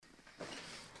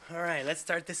All right, let's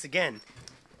start this again.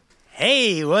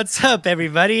 Hey, what's up,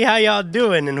 everybody? How y'all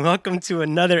doing? And welcome to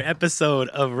another episode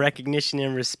of Recognition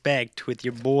and Respect with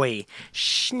your boy,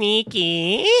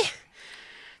 Sneaky.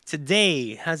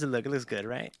 Today, how's it look? It looks good,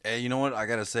 right? Hey, you know what? I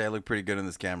gotta say, I look pretty good in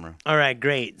this camera. All right,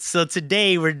 great. So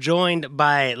today, we're joined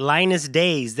by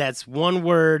LinusDayz. That's one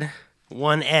word,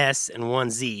 one S, and one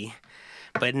Z.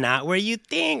 But not where you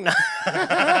think.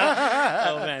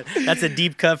 Oh, man. That's a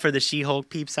deep cut for the She-Hulk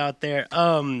peeps out there.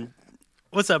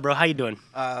 What's up, bro? How you doing?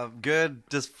 Good.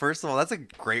 Just first of all, that's a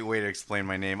great way to explain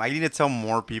my name. I need to tell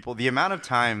more people. The amount of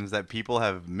times that people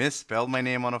have misspelled my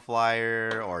name on a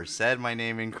flyer or said my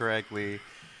name incorrectly.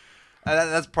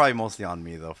 That's probably mostly on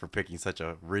me, though, for picking such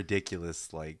a ridiculous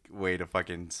way to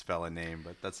fucking spell a name.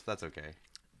 But that's okay.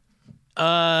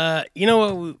 You know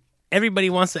what? Everybody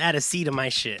wants to add a C to my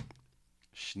shit.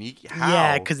 Sneaky? How?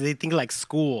 Yeah, because they think like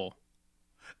school.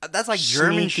 That's like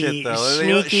German shit, though.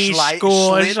 Sneaky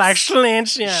school. It's like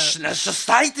Schlinch,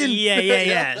 yeah.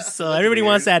 Yeah. So everybody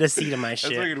wants to add a C to my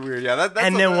shit. That's fucking weird. Yeah, that's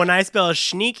and then when I spell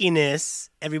sneakiness,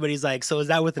 everybody's like, so is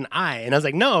that with an I? And I was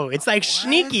like, no, it's like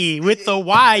sneaky with the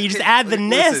Y. You just add the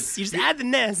ness. You just add the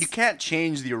ness. You can't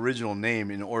change the original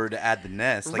name in order to add the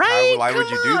ness. Like, right? why would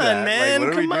you do that? Man,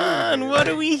 like, come on.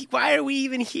 Why are we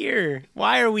even here?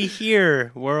 Why are we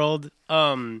here, world?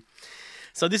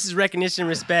 So this is Recognition and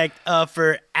Respect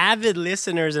for avid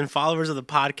listeners and followers of the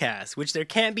podcast, which there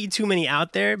can't be too many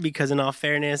out there because, in all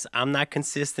fairness, I'm not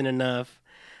consistent enough.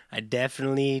 I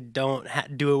definitely don't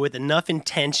do it with enough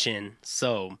intention.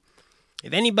 So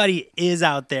if anybody is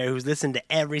out there who's listened to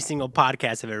every single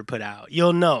podcast I've ever put out,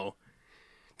 you'll know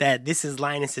that this is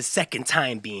Linus's second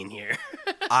time being here.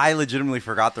 I legitimately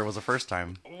forgot there was a first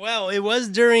time. Well, it was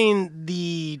during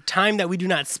the time that we do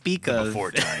not speak of.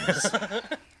 Before times.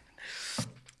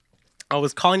 I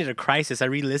was calling it a crisis. I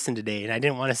re-listened today, and I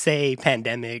didn't want to say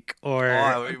pandemic or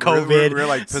COVID. We're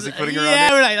like pussyfooting around.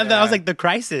 Yeah, I was like the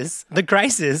crisis.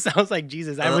 I was like,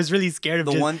 Jesus, I was really scared of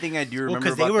the one thing I do remember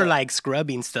because they were like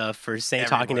scrubbing stuff for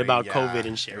talking about COVID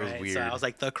and shit. It was right? weird. So I was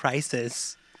like, the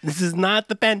crisis. This is not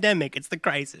the pandemic. It's the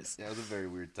crisis. Yeah, it was a very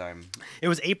weird time. It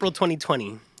was April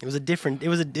 2020. It was a different. It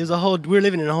was a whole. We were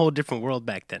living in a whole different world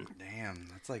back then. Damn,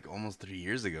 that's like almost 3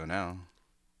 years ago now.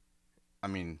 I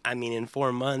mean, in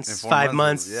 4 months, 5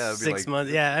 months, yeah, 6 like,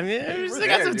 months. Yeah, I mean, we still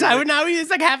got there, some time. Now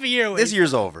it's like half a year away. This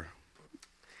year's over.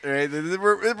 Right?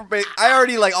 I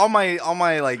already like all my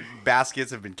like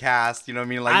baskets have been cast. You know what I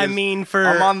mean? Like,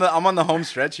 I'm on the home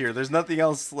stretch here. There's nothing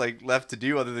else like left to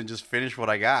do other than just finish what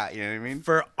I got. You know what I mean?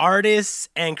 For artists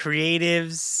and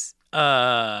creatives,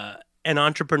 and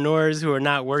entrepreneurs who are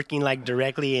not working like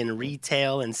directly in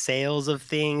retail and sales of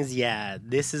things, yeah,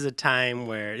 this is a time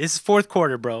where this is fourth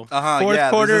quarter, bro. Fourth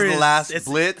quarter this is the last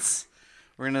blitz.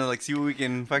 We're gonna like see what we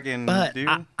can fucking do.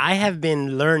 I have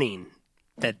been learning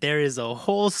that there is a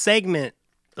whole segment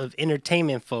of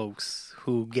entertainment folks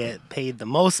who get paid the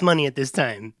most money at this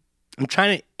time. I'm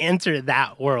trying to enter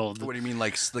that world. What do you mean,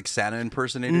 like Santa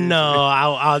impersonators?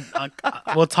 No,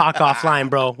 we'll talk offline,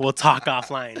 bro. We'll talk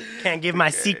offline. Can't give my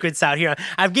secrets out here.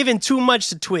 I've given too much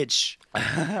to Twitch.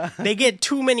 They get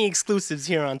too many exclusives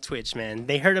here on Twitch, man.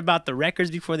 They heard about the records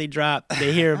before they drop.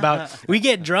 They hear about. We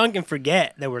get drunk and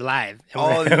forget that we're live.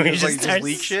 And we just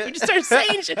leak shit. We just start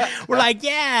saying shit. We're like,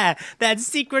 yeah, that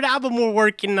secret album we're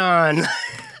working on.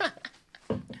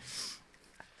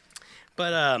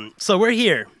 But so we're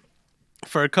here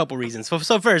for a couple reasons.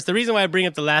 So first, the reason why I bring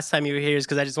up the last time you were here is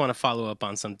because I just want to follow up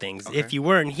on some things. Okay. If you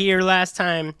weren't here last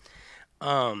time,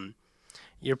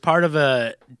 you're part of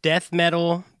a death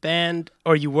metal band,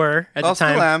 or you were at the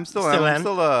time. Still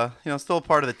am. Still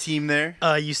part of the team there.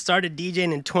 You started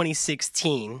DJing in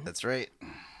 2016. That's right.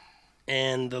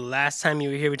 And the last time you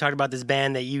were here, we talked about this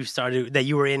band that you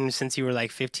were in since you were like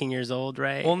 15 years old,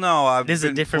 right? Well, no, I've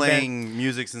been playing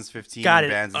music since 15, Got it.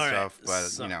 bands and All stuff, right. but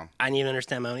So, I need to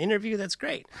understand my own interview. That's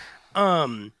great.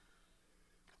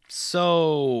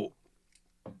 So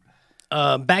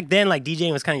back then, like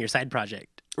DJing was kind of your side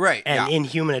project. Right. And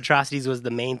Inhuman Atrocities was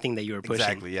the main thing that you were pushing.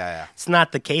 Exactly, yeah. It's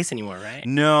not the case anymore, right?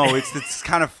 No, it's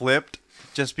kind of flipped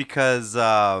just because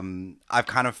I've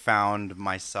kind of found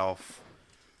myself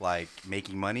like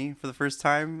making money for the first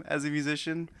time as a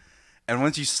musician. And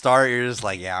once you start, you're just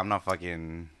like, yeah, I'm not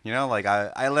fucking, like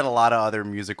I let a lot of other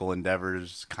musical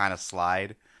endeavors kind of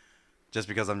slide just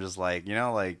because I'm just like,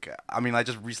 I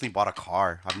just recently bought a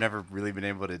car. I've never really been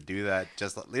able to do that.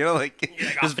 Just, off a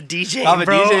DJ, off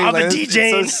bro. Off a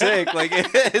DJ. It's so sick. Like,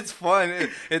 it's fun.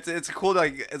 It's cool.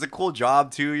 Like, it's a cool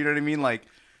job too. You know what I mean? Like,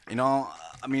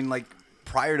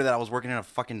 prior to that, I was working in a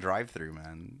fucking drive-through,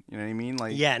 man. You know what I mean?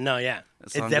 Like, Yeah, no, yeah. So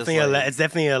It's I'm just definitely like- it's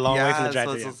definitely a long way from the so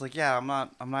drive-thru. it's like, yeah,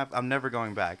 I'm never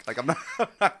going back. Like, I'm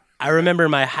not. I remember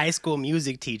my high school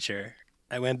music teacher.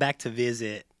 I went back to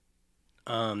visit,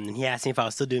 and he asked me if I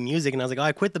was still doing music, and I was like, "Oh,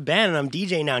 I quit the band and I'm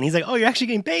DJing now." And he's like, "Oh, you're actually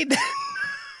getting paid then?"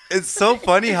 It's so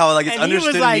funny how like it's And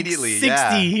understood he was like immediately. 60.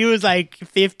 Yeah. He was like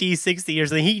 50, 60 or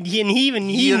something. He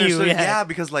knew. understood, Yeah. yeah,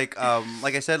 because like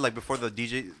I said, like before the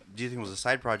DJ thing was a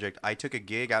side project, I took a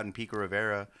gig out in Pico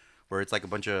Rivera where it's like a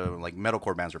bunch of like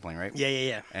metalcore bands were playing, right?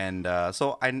 Yeah. And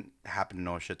so I happened to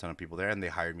know a shit ton of people there, and they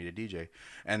hired me to DJ.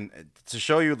 And to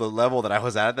show you the level that I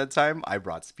was at that time, I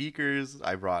brought speakers,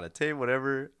 I brought a tape,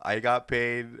 whatever. I got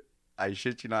paid, I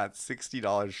shit you not,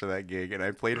 $60 for that gig, and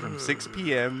I played from 6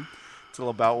 p.m. till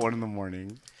about 1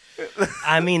 a.m.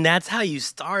 I mean, that's how you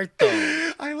start,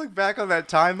 though. I look back on that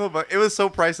time though, but it was so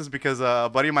priceless because a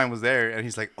buddy of mine was there, and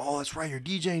he's like, "Oh, that's right, you're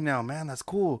DJing now, man. That's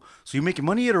cool. So you making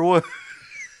money yet or what?"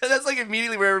 And that's like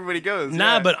immediately where everybody goes.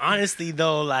 Nah, yeah. but honestly,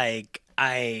 though, like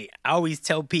I always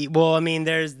tell people. Well, I mean,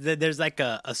 there's like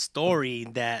a story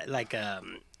that like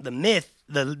the myth,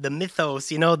 the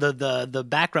mythos, you know, the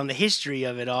background, the history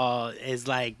of it all is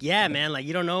like, yeah, man, like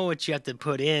you don't know what you have to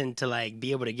put in to like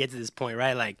be able to get to this point,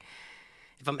 right? Like,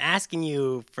 if I'm asking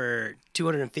you for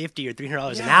 $250 or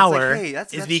 $300 an hour, like, hey,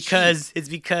 that's it's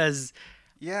because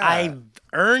yeah, I've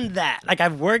earned that. Like,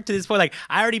 I've worked to this point. Like,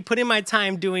 I already put in my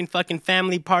time doing fucking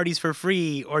family parties for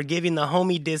free or giving the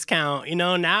homie discount. You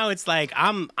know, now it's like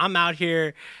I'm out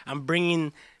here. I'm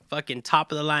bringing fucking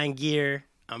top of the line gear.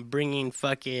 I'm bringing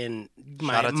fucking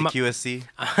shout out to QSC.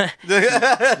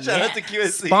 Shout out to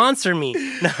QSC. Sponsor me.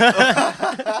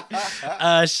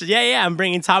 Yeah. I'm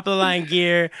bringing top of the line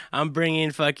gear. I'm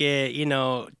bringing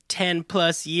fucking 10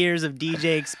 plus years of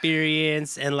DJ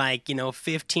experience and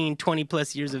 15, 20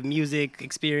 plus years of music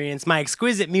experience. My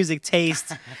exquisite music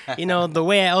taste. The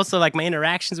way I also like my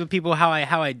interactions with people, how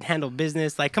I handle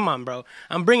business. Like, come on, bro.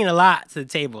 I'm bringing a lot to the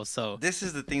table. So this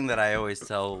is the thing that I always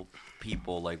tell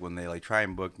people, like when they like try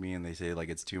and book me and they say like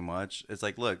it's too much. It's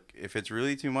like, look, if it's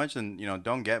really too much, then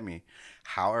don't get me.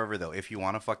 However, though, if you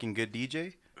want a fucking good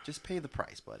DJ, just pay the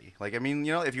price, buddy. Like, I mean,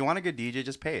 if you want a good DJ,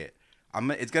 just pay it.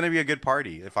 It's gonna be a good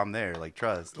party if I'm there. Like,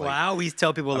 trust. Well, I always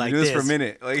tell people like do this for a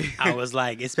minute. Like, I was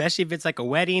like, especially if it's like a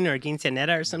wedding or a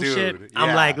quinceañera or some Dude, shit. I'm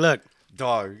yeah. like, look,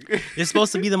 dog. it's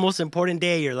supposed to be the most important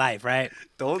day of your life, right?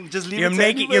 Don't just leave You're it to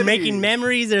making anybody.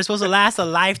 memories that are supposed to last a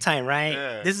lifetime, right?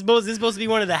 Yeah. This is supposed to be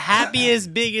one of the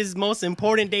happiest, biggest, most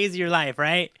important days of your life,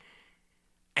 right?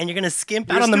 And you're gonna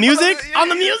skimp out on the music, on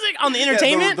the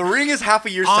entertainment. The ring is half a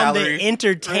year's on salary. the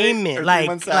entertainment, Or 3 like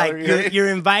months' salary, you're, right? you're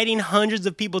inviting hundreds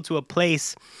of people to a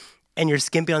place, and you're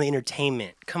skimping on the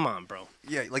entertainment. Come on, bro.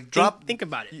 Yeah, like drop. Think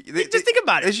about it. Just think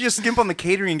about it. They should just skimp on the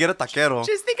catering and get a taquero.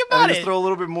 Just think and about Just it. throw a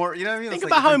little bit more. You know what I mean? Think It's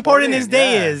about like, how it's important this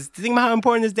day yeah. is. Think about how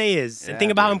important this day is. And Yeah,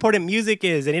 think about how dude. important music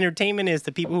is and entertainment is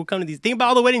to people who come to these. Think about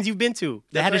all the weddings you've been to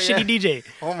that had a That's shitty right, DJ.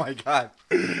 Oh my god,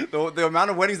 the amount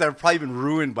of weddings that have probably been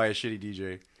ruined by a shitty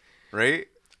DJ, right?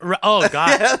 Oh,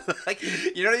 God. Yeah, like,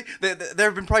 there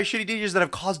have been probably shitty DJs that have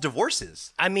caused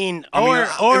divorces. I mean, I mean,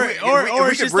 or if we it's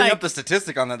could just bring like, up the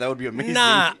statistic on that, that would be amazing.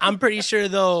 nah, I'm pretty sure,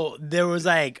 though, there was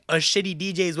like a shitty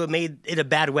DJ is what made it a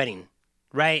bad wedding,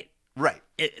 right? Right.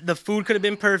 The food could have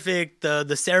been perfect.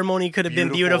 The ceremony could have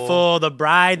been Beautiful. beautiful. The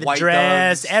bride, the White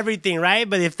dress, doves. everything, right?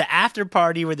 But if the after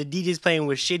party where the DJ's playing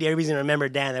was shitty, everybody's gonna remember,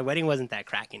 damn, that wedding wasn't that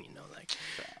cracking, like,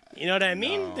 you know what I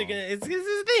mean? No. They're gonna, it's a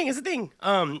thing. It's a thing.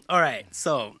 All right,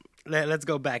 so let's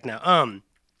go back now.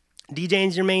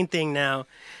 DJing's your main thing now.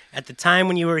 At the time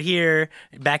when you were here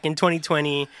back in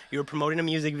 2020, you were promoting a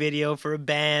music video for a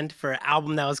band for an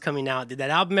album that was coming out. Did that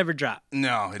album ever drop?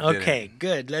 No, it didn't. Okay,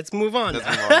 good. Let's move on.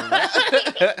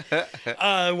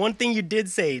 One thing you did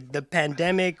say, the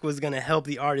pandemic was going to help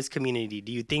the artist community.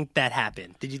 Do you think that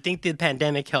happened? Did you think the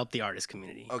pandemic helped the artist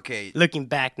community? Okay. Looking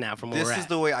back now from where This we're is at.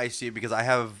 the way I see it because I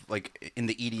have, like, in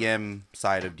the EDM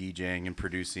side of DJing and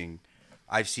producing,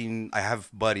 I have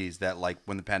buddies that, like,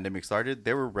 when the pandemic started,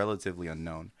 they were relatively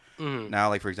unknown. Mm-hmm. Now,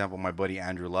 like, for example, my buddy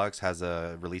Andrew Lux has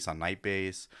a release on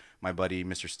Nightbase. My buddy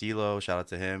Mr. Stilo, shout out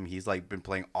to him. He's, like, been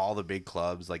playing all the big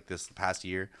clubs, like, this past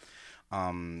year.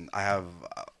 I have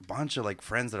a bunch of, like,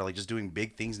 friends that are, like, just doing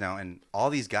big things now. And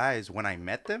all these guys, when I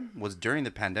met them, was during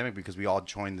the pandemic because we all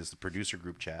joined this producer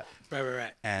group chat.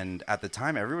 Right. And at the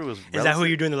time, everybody was Is that who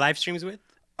you're doing the live streams with?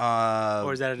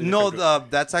 Or is that a different group?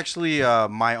 That's actually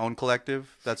my own collective.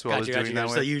 That's who I was doing that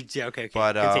with. So okay.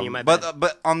 But Continue, my bad.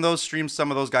 but on those streams, some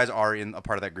of those guys are in a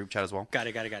part of that group chat as well. Got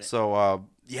it. So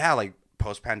yeah, like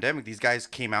post pandemic, these guys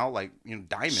came out like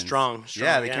diamonds. Strong.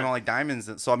 Yeah, they came out like diamonds.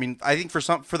 And so I mean, I think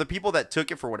for the people that took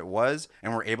it for what it was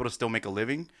and were able to still make a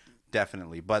living,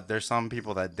 definitely. But there's some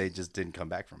people that they just didn't come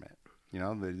back from it. You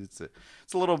know, it's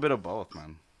a little bit of both,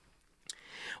 man.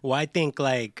 Well, I think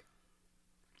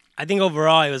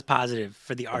overall it was positive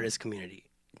for the artist community,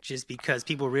 just because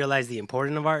people realize the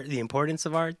importance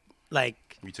of art.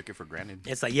 Like, We took it for granted.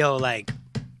 it's like, yo, like,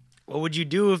 what would you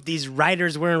do if these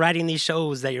writers weren't writing these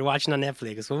shows that you're watching on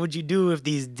Netflix? What would you do if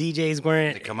these DJs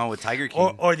weren't? They come out with Tiger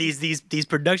King. Or these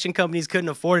production companies couldn't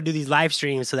afford to do these live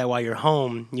streams so that while you're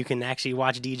home you can actually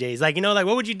watch DJs. Like, like,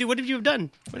 what would you do? What have you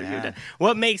done? What have you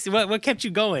done? What kept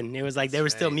you going? It was like there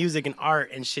was still music and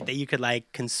art and shit that you could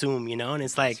like consume, and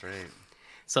it's like,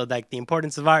 so like the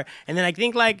importance of art. And then I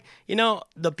think like,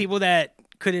 the people that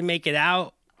couldn't make it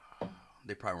out,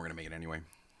 they probably weren't gonna make it anyway.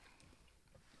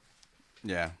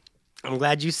 Yeah. I'm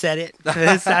glad you said it.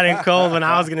 It sounded cold when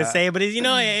I was gonna say it, but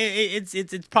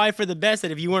it's probably for the best that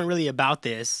if you weren't really about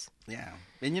this, yeah,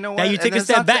 and you know what, that you took a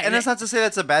step back, and that's not to say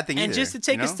that's a bad thing and either, just to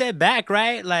take a step back,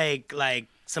 right? Like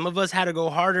some of us had to go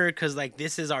harder because like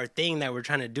this is our thing that we're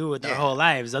trying to do with our whole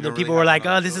lives. Other people were like,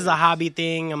 oh, this is a hobby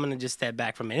thing. I'm gonna just step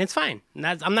back from it. And it's fine.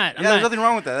 I'm not. There's nothing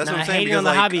wrong with that. That's what I'm saying. Hating on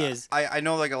the hobby is. I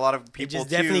know like a lot of people. It just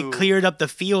definitely cleared up the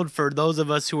field for those of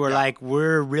us who were like,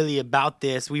 we're really about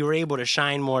this. We were able to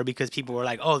shine more because people were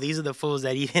like, oh, these are the fools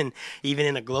that even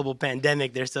in a global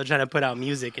pandemic, they're still trying to put out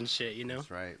music and shit.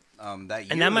 That's right. And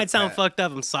that might sound fucked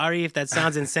up. I'm sorry if that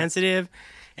sounds insensitive.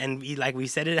 And we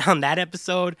said it on that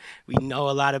episode, we know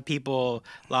a lot of people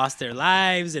lost their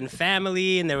lives and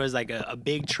family, and there was like a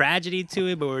big tragedy to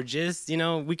it. But we're just,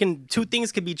 two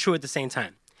things could be true at the same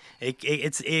time.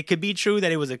 It could be true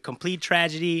that it was a complete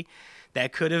tragedy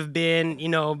that could have been,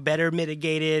 better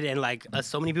mitigated, and like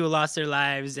so many people lost their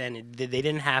lives and they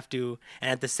didn't have to.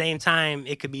 And at the same time,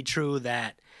 it could be true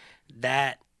that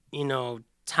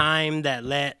time that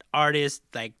let artists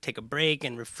like take a break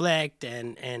and reflect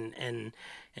and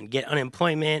get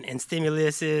unemployment and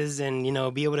stimuluses and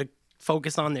be able to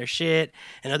focus on their shit,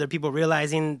 and other people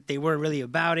realizing they weren't really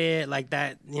about it like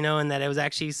that, and that it was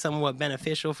actually somewhat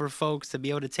beneficial for folks to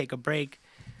be able to take a break.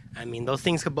 I mean, those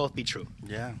things could both be true.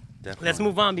 Yeah, definitely. Let's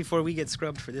move on before we get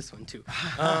scrubbed for this one too.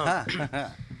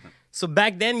 So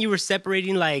back then you were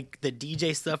separating like the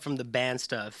DJ stuff from the band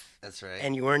stuff. That's right.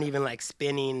 And you weren't even like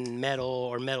spinning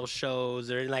metal shows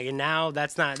or like, and now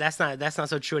that's not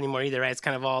so true anymore either, right? It's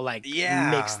kind of all like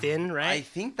mixed in, right? I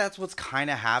think that's what's kind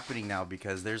of happening now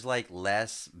because there's like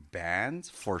less bands.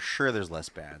 For sure there's less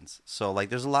bands. So like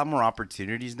there's a lot more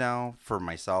opportunities now for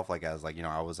myself, like as like,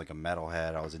 I was like a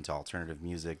metalhead. I was into alternative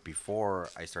music before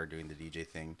I started doing the DJ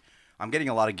thing. I'm getting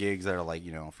a lot of gigs that are like,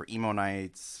 for emo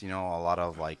nights, a lot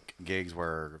of like gigs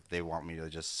where they want me to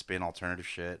just spin alternative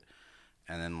shit.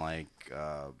 And then like,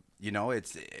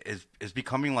 it's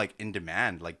becoming like in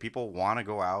demand. Like people want to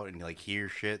go out and like hear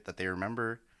shit that they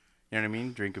remember. You know what I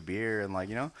mean? Drink a beer and like,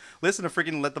 listen to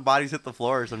freaking Let the Bodies Hit the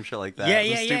Floor or some shit like that.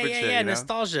 Yeah.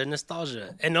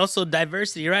 Nostalgia. And also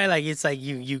diversity, right? Like it's like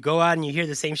you go out and you hear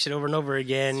the same shit over and over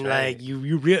again. Right. Like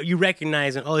you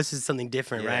recognize, oh, this is something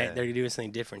different, right? They're doing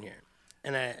something different here.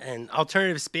 And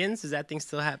alternative spins, is that thing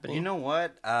still happening? You know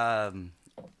what?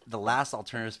 The last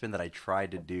alternative spin that I tried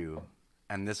to do,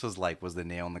 and this was the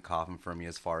nail in the coffin for me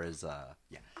as far as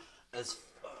as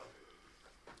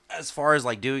far as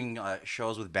like doing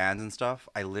shows with bands and stuff.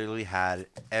 I literally had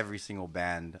every single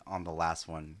band on the last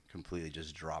one completely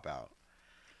just drop out.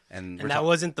 And that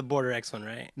wasn't the Border X one,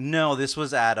 right? No, this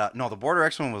was at no. The Border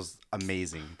X one was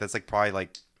amazing. That's like probably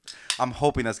like. I'm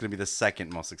hoping that's going to be the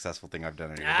second most successful thing I've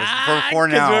done. For now,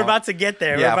 because we're about to get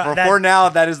there. Yeah, for now,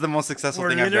 that is the most successful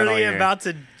thing I've done all year. We're literally about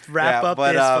to wrap up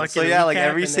this fucking so yeah, like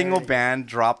every single band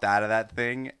dropped out of that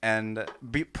thing, and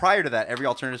prior to that, every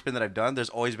alternative spin that I've done, there's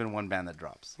always been one band that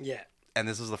drops. Yeah. And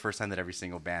this was the first time that every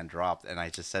single band dropped, and I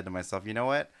just said to myself, you know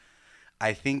what?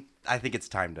 I think it's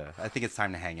time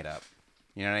to hang it up.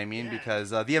 You know what I mean? Yeah.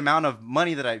 Because the amount of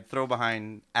money that I throw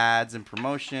behind ads and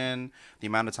promotion, the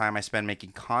amount of time I spend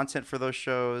making content for those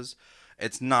shows,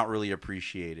 it's not really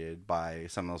appreciated by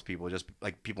some of those people, just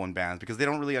like people in bands, because they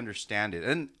don't really understand it.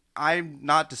 And I'm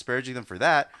not disparaging them for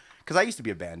that, because I used to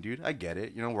be a band dude. I get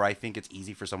it, where I think it's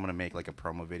easy for someone to make like a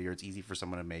promo video. It's easy for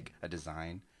someone to make a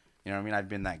design. You know what I mean? I've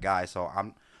been that guy, so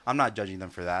I'm not judging them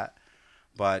for that.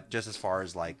 But just as far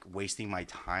as like wasting my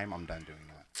time, I'm done doing that.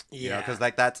 Yeah, because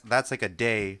like that's like a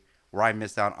day where I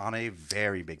missed out on a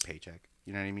very big paycheck.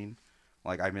 You know what I mean?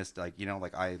 Like I missed like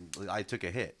like I took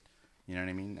a hit. You know what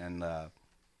I mean? And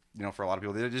for a lot of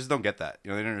people, they just don't get that.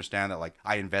 They don't understand that like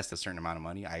I invest a certain amount of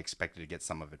money, I expected to get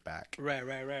some of it back. Right.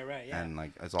 Yeah. And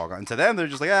like it's all gone. And to them, they're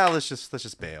just like, let's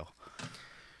just bail.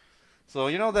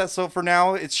 So so for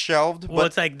now it's shelved. Well, but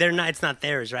it's like it's not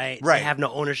theirs, right? Right. They have no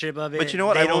ownership of it. But you know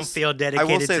what? They I will don't feel I will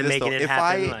dedicated say to this making though: it if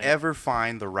happen. I ever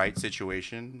find the right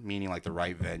situation, meaning like the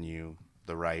right venue,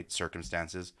 the right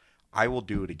circumstances, I will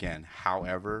do it again.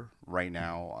 However, right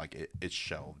now, like it's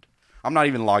shelved. I'm not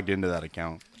even logged into that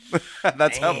account.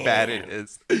 That's how bad it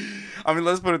is. I mean,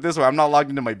 let's put it this way: I'm not logged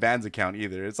into my band's account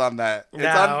either. It's on that.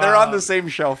 They're on the same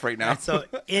shelf right now. So,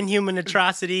 Inhuman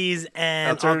Atrocities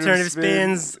and Alternative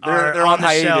Spins they're are on the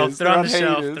hiatus. shelf. They're on the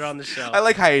shelf. hiatus. They're on the shelf. I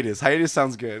like hiatus. Hiatus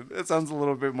sounds good. It sounds a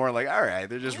little bit more like, all right,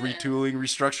 they're just retooling,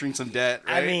 restructuring some debt.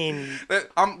 Right? I mean,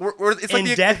 it's like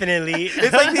indefinitely.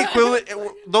 It's like the equivalent.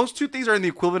 Those two things are in the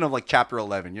equivalent of like Chapter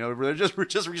 11. You know, where we're just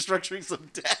restructuring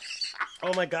some debt.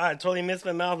 Oh my god! I totally missed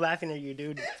my mouth laughing at you,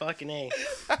 dude. Fucking A.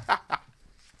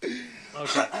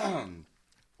 Okay.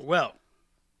 Well,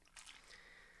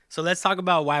 so let's talk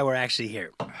about why we're actually here.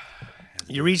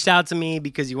 You reached out to me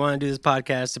because you want to do this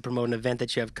podcast to promote an event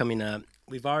that you have coming up.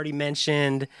 We've already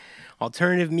mentioned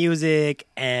alternative music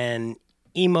and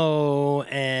emo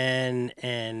and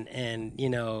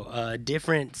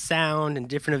different sound and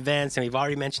different events, and we've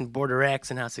already mentioned Border X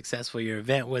and how successful your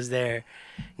event was there.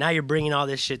 Now you're bringing all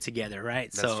this shit together,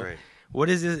 right? That's right. What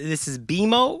is this? This is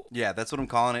BMO? Yeah, that's what I'm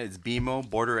calling it. It's BMO,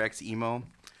 Border X Emo.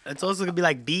 It's also gonna be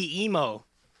like B-Emo.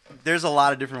 There's a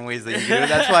lot of different ways that you can do it.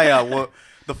 That's why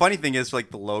the funny thing is, like,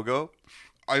 the logo,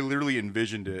 I literally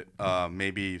envisioned it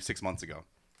maybe 6 months ago,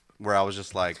 where I was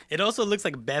just like... It also looks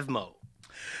like Bevmo.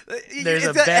 There's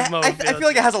a Bevmo. I feel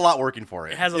like it has a lot working for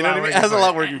it. It has a lot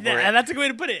working for it. That's a good way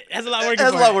to put it. It has a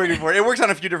lot working for it. It works on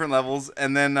a few different levels.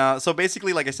 And then, so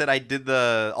basically, like I said, I did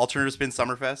the Alternative Spin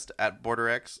Summerfest at Border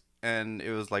X, and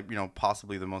it was like,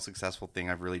 possibly the most successful thing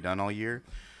I've really done all year.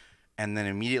 And then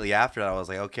immediately after that, I was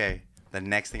like, okay, the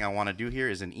next thing I want to do here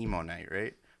is an emo night,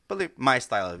 right? But like my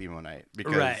style of emo night,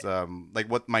 because like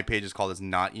what my page is called is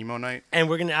not emo night. And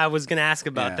I was gonna ask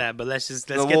about that, but let's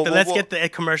get the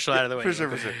commercial out of the way. For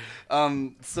sure.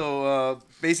 So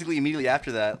basically, immediately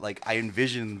after that, like I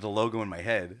envisioned the logo in my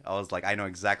head. I was like, I know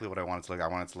exactly what I want it to look. I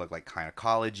want it to look like kind of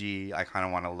college-y. I kind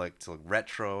of want it to look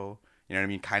retro. You know what I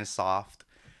mean? Kind of soft.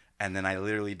 And then I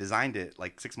literally designed it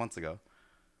like 6 months ago.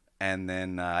 And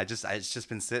then it's just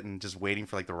been sitting, just waiting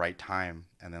for like the right time.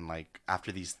 And then like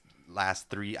after these last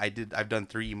three, I've done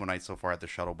 3 emo nights so far at the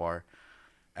Shuttle Bar.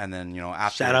 And then,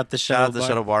 after shout out the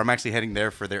Shuttle Bar. I'm actually heading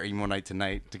there for their emo night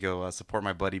tonight to go support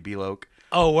my buddy B-Loke.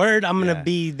 Oh, word! I'm gonna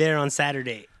be there on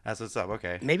Saturday. That's what's up.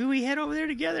 Okay. Maybe we head over there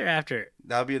together after.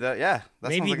 That'll be that. Yeah.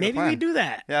 Maybe we do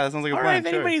that. Yeah, that sounds like a plan. All right, if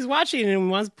anybody's watching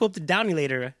and wants to pull up the Downey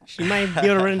later, she might be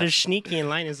able to run into SHNEAKY and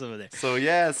Linus over there.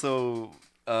 So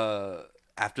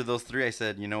after those 3, I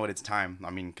said, you know what, it's time.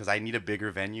 I mean, because I need a bigger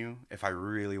venue if I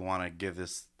really want to give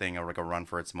this thing a run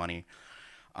for its money.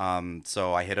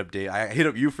 So I hit up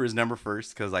you for his number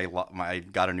first because I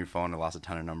got a new phone. I lost a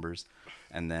ton of numbers.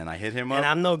 And then I hit him up. And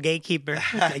I'm no gatekeeper.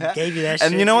 I gave you that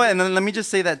shit. And you know what? And then let me just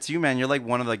say that too, man. You're like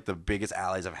one of like the biggest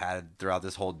allies I've had throughout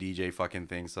this whole DJ fucking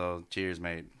thing. So cheers,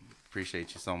 mate.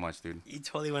 Appreciate you so much, dude. You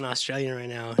totally went Australian right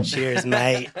now. Cheers,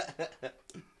 mate.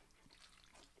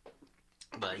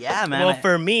 But yeah, man. Well,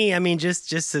 for me, I mean, just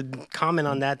to comment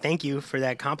on that, thank you for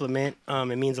that compliment.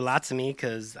 It means a lot to me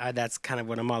because that's kind of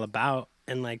what I'm all about.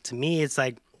 And like to me, it's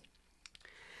like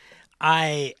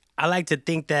I like to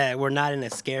think that we're not in a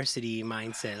scarcity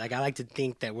mindset. Like I like to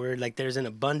think that we're like there's an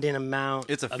abundant amount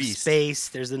of feast. Space.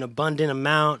 There's an abundant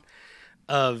amount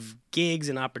of gigs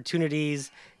and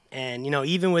opportunities. And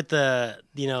even with the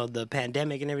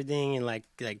pandemic and everything and like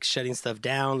shutting stuff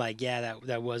down, like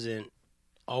that wasn't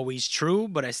always true,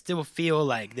 but I still feel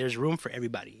like there's room for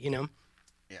everybody, Yeah,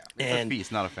 it's a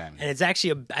feast, not a family. And it's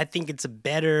actually I think it's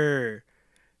better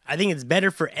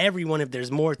for everyone if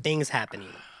there's more things happening.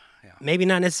 Yeah. Maybe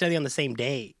not necessarily on the same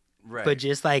day, right? But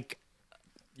just like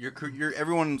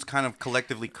everyone's kind of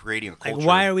collectively creating a culture. Like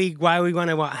why are we going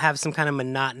to have some kind of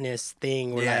monotonous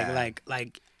thing where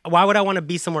like why would I want to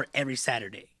be somewhere every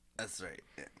Saturday? That's right.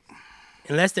 Yeah.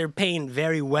 Unless they're paying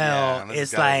very well,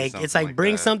 it's like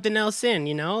bring something else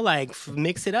in, like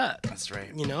mix it up. That's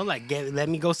right. Like let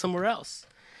me go somewhere else.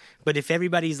 But if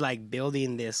everybody's like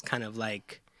building this kind of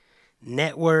like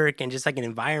network and just like an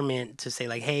environment to say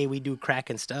like, hey, we do crack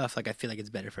and stuff, like I feel like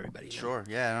it's better for everybody. Sure.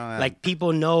 Yeah. Like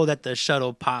people know that the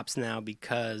shuttle pops now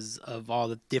because of all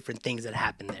the different things that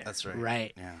happen there. That's right.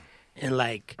 Right. Yeah. And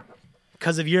like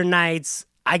because of your nights,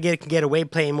 I get away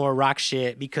playing more rock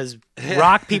shit because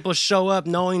rock people show up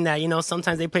knowing that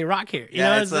sometimes they play rock here. You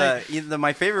know, it's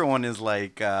my favorite one is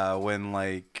like when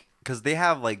like because they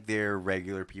have like their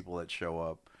regular people that show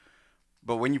up,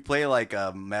 But when you play like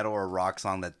a metal or rock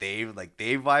song that they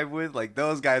vibe with, like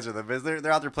those guys are the best.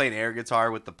 They're out there playing air guitar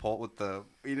with the pole with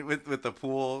the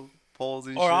pool poles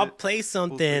and Or shit. I'll play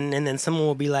something and then someone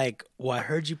will be like, "Well, I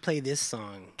heard you play this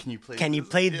song. Can you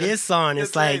play? This song?"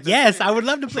 It's That's like, right, yes, right. I would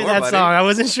love to play Sure, that buddy. song. I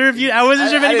wasn't sure if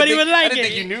anybody would like it. I didn't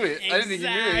think you knew it. I didn't think you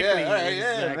knew it. Yeah, all right,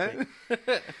 yeah,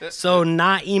 Exactly. So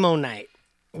not emo night.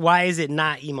 Why is it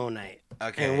not emo night?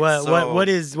 Okay. And what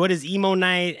is emo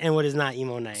night and what is not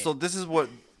emo night? So this is what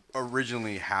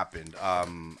originally happened.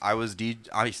 I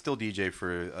still DJ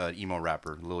for emo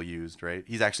rapper Lil Used, right?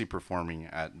 He's actually performing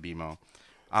at BMO.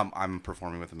 I'm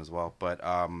performing with him as well, but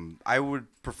I would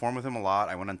perform with him a lot.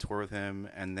 I went on tour with him,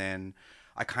 and then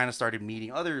I kind of started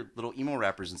meeting other little emo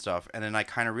rappers and stuff, and then I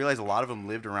kind of realized a lot of them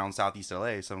lived around Southeast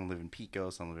LA. Some live in Pico,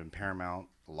 some live in Paramount,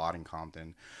 a lot in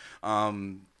Compton.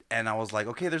 And I was like,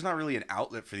 okay, there's not really an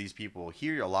outlet for these people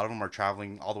here. A lot of them are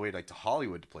traveling all the way to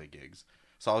Hollywood to play gigs.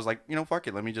 So I was like, fuck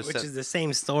it. Let me just. Which is the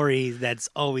same story that's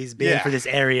always been for this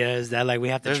area, is that like we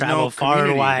have to There's travel no far and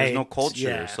community, wide. There's no culture.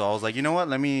 Yeah. So I was like, you know what?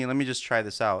 Let me just try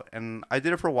this out. And I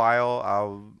did it for a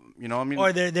while.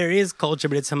 Or there is culture,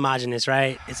 but it's homogenous,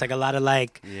 right? It's like a lot of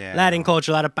Latin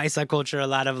culture, a lot of Paisa culture, a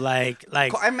lot of like.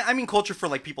 I mean culture for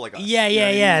like people like us. Yeah. You know what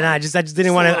I mean? No, I just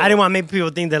didn't want to. I didn't want to make people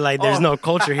think that like there's no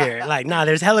culture here. Like, nah,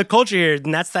 there's hella culture here,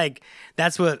 and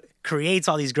that's what creates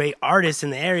all these great artists in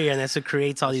the area, and that's what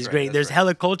creates all these great. There's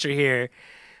hella culture here,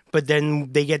 but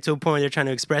then they get to a point where they're trying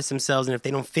to express themselves, and if they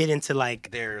don't fit into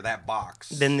that box,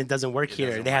 then it doesn't work here.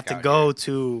 Doesn't they have work to go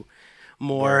to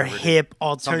more hip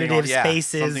alternative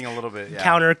spaces, something a little bit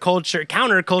counterculture.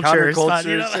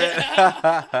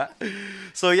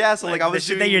 So I was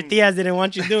shit doing that your tias didn't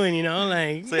want you doing,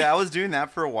 like. So I was doing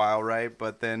that for a while, right?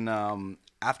 But then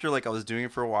after I was doing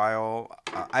it for a while,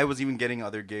 I was even getting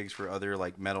other gigs for other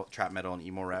trap metal and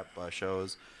emo rap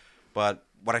shows. But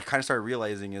what I kind of started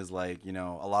realizing is a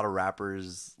lot of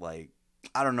rappers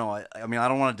I don't know. I mean, I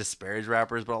don't want to disparage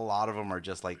rappers, but a lot of them are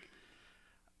just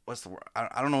what's the word?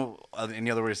 I don't know any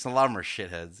other words. A lot of them are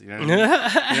shitheads. You know what I mean? You know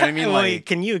what I mean? Well,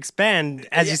 can you expand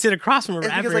as you sit across from a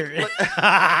rapper? It's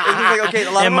okay,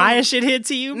 a lot Am of them, I a shithead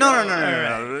to you? No.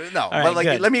 Right,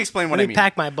 but let me explain what I mean. Let me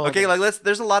pack my bowl. Okay,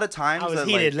 there's a lot of times I was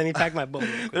heated. Let me pack my bowl.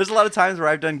 There's a lot of times where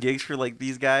I've done gigs for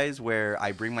these guys where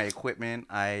I bring my equipment.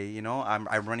 I'm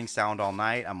running sound all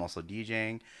night. I'm also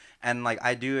DJing, and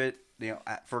I do it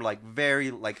for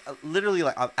very literally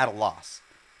at a loss.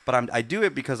 But I do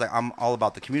it because I'm all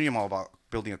about the community. I'm all about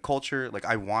building a culture.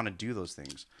 I want to do those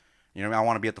things. I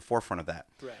want to be at the forefront of that.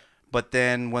 Right. But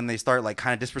then when they start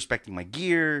kind of disrespecting my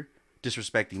gear,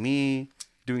 disrespecting me,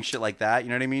 doing shit like that, you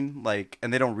know what I mean?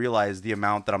 And they don't realize the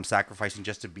amount that I'm sacrificing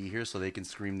just to be here so they can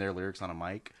scream their lyrics on a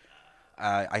mic.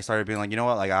 I started being like, you know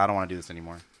what? I don't want to do this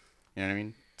anymore. You know what I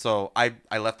mean? So I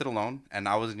left it alone, and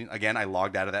I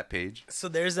logged out of that page. So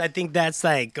I think that's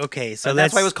okay. So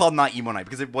that's why it was called Not Emo Night,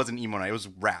 because it wasn't emo night. It was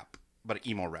rap, but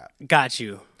emo rap. Got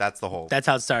you. That's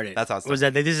how it started. Was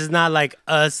that this is not like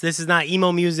us? This is not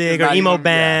emo music or not emo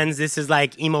bands. Yeah. This is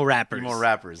emo rappers. Emo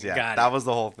rappers, yeah. That was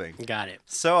the whole thing. Got it.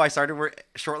 So I started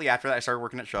shortly after that. I started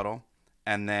working at Shuttle,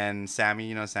 and then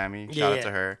Sammy, Sammy, shout out to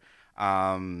her.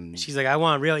 She's like, I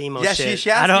want real emo shit.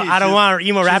 She I don't want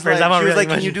emo rappers. I want real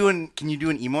emo. Can you do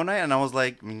an emo night? And I was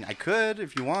like, I mean, I could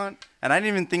if you want. And I didn't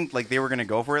even think they were gonna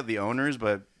go for it, the owners,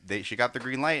 but she got the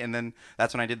green light, and then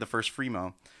that's when I did the first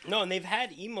Freemo. No, and they've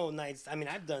had emo nights. I mean,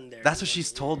 I've done there. That's what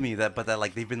she's told me, that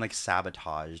they've been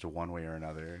sabotaged one way or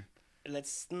another.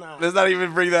 Let's not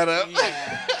even bring that up.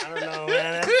 Yeah, I don't know,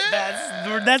 man.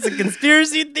 That's a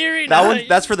conspiracy theory.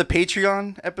 That's for the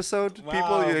Patreon episode, wow,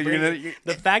 people.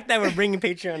 The fact that we're bringing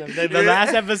Patreon up. The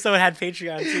last episode had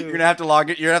Patreon too. You're gonna have to log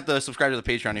it. You're gonna have to subscribe to the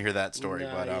Patreon to hear that story.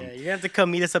 No, but you're gonna have to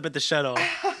come meet us up at the Shuttle.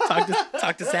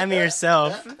 Talk to Sammy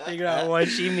yourself. Figure out what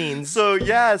she means. So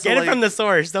yeah, get it from the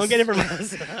source. Don't get it from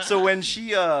us. So when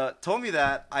she told me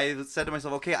that, I said to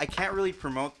myself, okay, I can't really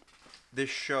promote this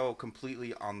show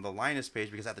completely on the Linus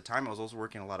page, because at the time I was also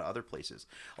working a lot of other places.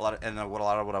 A lot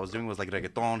of what I was doing was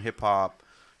reggaeton, hip hop,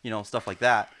 stuff like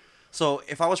that. So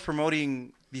if I was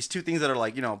promoting these two things that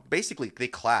are basically they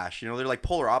clash, they're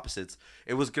polar opposites,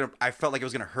 I felt like it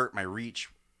was gonna hurt my reach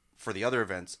for the other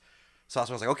events. So that's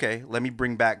why I was like, okay, let me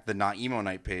bring back the Not Emo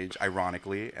Night page,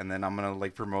 ironically, and then I'm gonna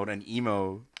promote an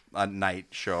emo night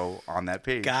show on that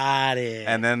page. Got it.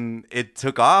 And then it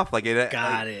took off. Got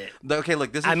it. Okay,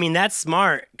 look, this is... I mean, that's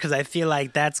smart, because I feel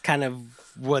like that's kind of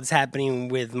what's happening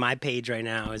with my page right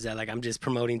now, is that I'm just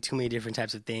promoting too many different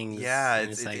types of things. Yeah,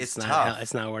 it's tough.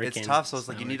 It's not working. It's tough, so it's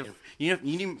you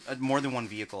need more than one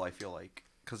vehicle, I feel like.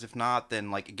 Because if not,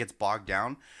 then it gets bogged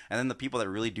down, and then the people that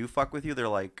really do fuck with you, they're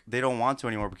they don't want to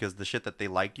anymore, because the shit that they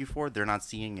liked you for, they're not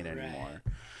seeing it anymore.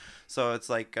 Right. So it's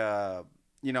like,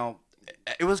 you know,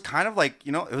 it was kind of like,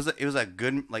 you know, it was a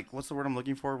good, like, what's the word I'm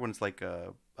looking for when it's like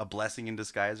a blessing in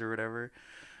disguise or whatever.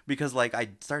 Because like I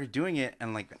started doing it,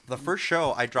 and like the first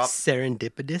show I dropped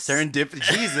serendipitous.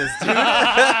 Jesus, dude.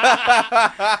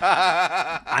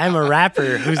 I'm a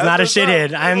rapper who's not a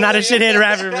shithead. I'm not a shithead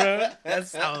rapper, bro.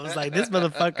 I was like, this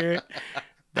motherfucker.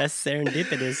 That's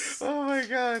serendipitous. Oh my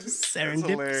god,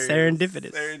 serendipitous.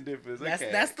 Serendipitous. Okay.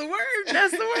 That's the word.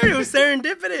 That's the word. It was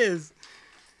serendipitous.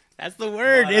 That's the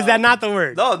word. Is that not the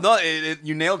word? No,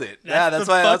 you nailed it. That's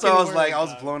why I was like, I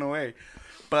was blown away.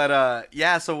 But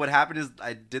yeah, so what happened is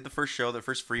I did the first show, the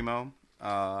first Freemo,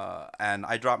 and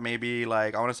I dropped maybe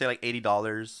like, I want to say like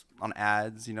 $80 on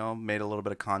ads, you know, made a little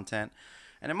bit of content.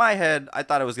 And in my head, I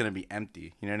thought it was going to be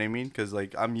empty, you know what I mean? Because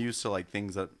like I'm used to like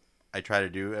things that I try to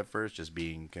do at first just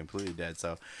being completely dead.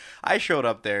 So I showed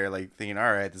up there like thinking,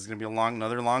 all right, this is going to be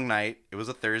another long night. It was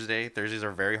a Thursday. Thursdays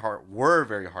are were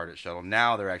very hard at Shuttle.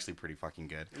 Now they're actually pretty fucking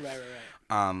good. Right.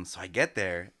 So I get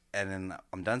there. And then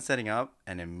I'm done setting up,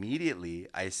 and immediately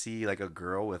I see like a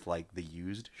girl with like the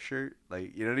used shirt,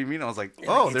 like, you know what I mean? I was like,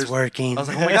 oh, it's working. I was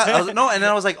like, oh my god, no. And then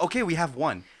I was like, okay, we have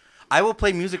one. I will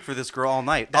play music for this girl all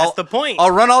night. That's the point.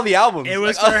 I'll run all the albums. It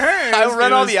was for her. I'll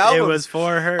run all the albums. It was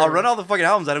for her. I'll run all the fucking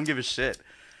albums. I don't give a shit.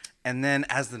 And then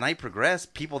as the night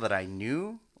progressed, people that I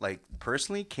knew, like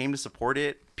personally, came to support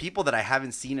it. People that I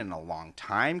haven't seen in a long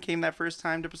time came that first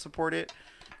time to support it.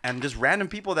 And just random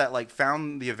people that like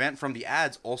found the event from the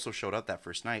ads also showed up that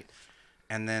first night.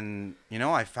 And then, you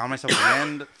know, I found myself at the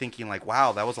end thinking like,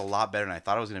 wow, that was a lot better than I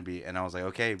thought it was going to be. And I was like,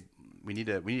 okay, we need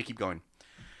to keep going.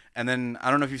 And then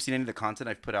I don't know if you've seen any of the content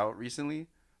I've put out recently.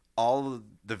 All of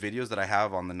the videos that I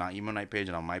have on the Not Emo Night page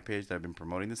and on my page that I've been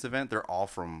promoting this event, they're all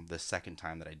from the second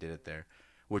time that I did it there,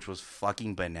 which was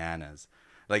fucking bananas.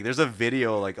 Like there's a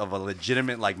video like of a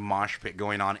legitimate like mosh pit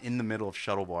going on in the middle of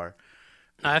Shuttle Bar.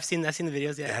 I've seen the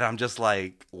videos, yeah. And I'm just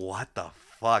like, what the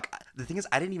fuck? The thing is,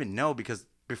 I didn't even know because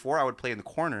before I would play in the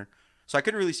corner, so I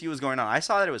couldn't really see what was going on. I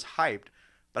saw that it was hyped,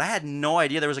 but I had no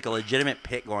idea there was like a legitimate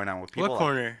pit going on with people. What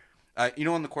corner? You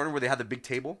know, in the corner where they had the big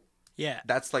table? Yeah.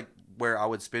 That's like where I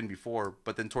would spin before,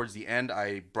 but then towards the end,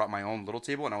 I brought my own little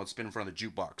table and I would spin in front of the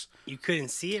jukebox. You couldn't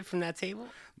see it from that table?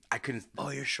 I couldn't.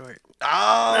 Oh, you're short.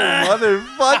 Oh,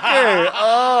 motherfucker.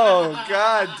 Oh,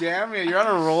 god damn it. You're on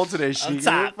a roll today, Sheik.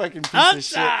 You're a fucking piece of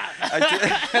shit.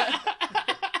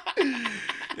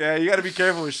 Yeah, you gotta be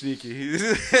careful with Sneaky.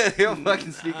 He'll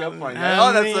fucking sneak up on you.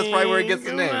 Oh, that's probably where he gets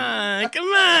the name. Come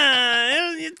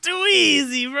on. It's too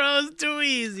easy, bro. It's too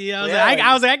easy. I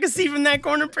was like, I can see from that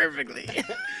corner perfectly.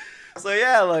 So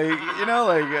yeah, like, you know,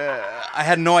 like I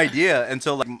had no idea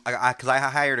until like because I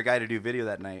hired a guy to do video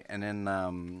that night, and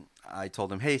then I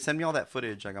told him, hey, send me all that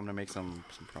footage. Like I'm gonna make some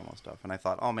promo stuff, and I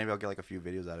thought, oh, maybe I'll get like a few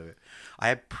videos out of it.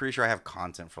 I'm pretty sure I have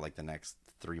content for like the next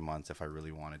 3 months if I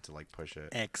really wanted to like push it.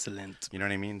 Excellent. You know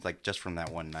what I mean? Like just from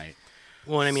that one night.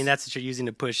 Well, I mean that's what you're using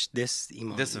to push this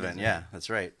emo. This event, yeah, that's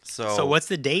right. So what's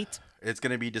the date? It's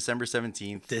gonna be December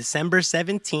 17th. December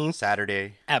 17th.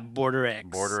 Saturday. At Border X.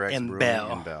 Border X in Brewing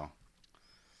Bell. in Bell.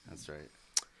 That's right.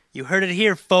 You heard it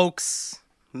here, folks.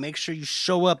 Make sure you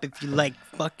show up if you like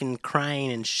fucking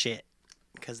crying and shit.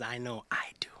 Because I know I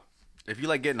do. If you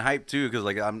like getting hyped too, because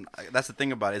like that's the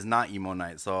thing about it, it's not emo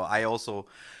night. So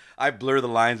I blur the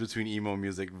lines between emo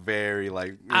music very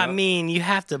like. You know? I mean, you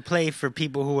have to play for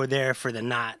people who are there for the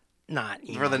not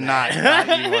emo for the night. not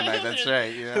emo night. That's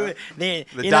right. You know? The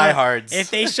diehards. If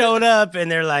they showed up and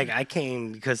they're like, I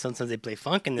came because sometimes they play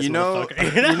funk in this motherfucker.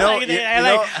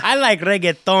 I like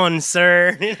reggaeton,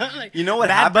 sir. You know what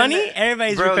Bad happened? Bunny?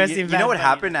 Everybody's requesting You Bad know what Bunny.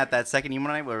 happened at that second emo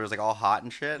night where it was like all hot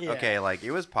and shit? Yeah. Okay, like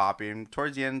it was popping.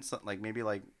 Towards the end, like maybe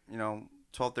like, you know,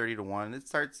 12:30 to 1,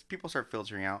 people start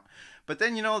filtering out. But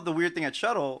then, you know, the weird thing at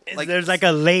Shuttle, like there's like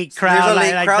a late crowd,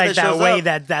 like that wave,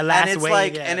 that last and it's wave.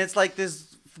 Like, yeah. And it's like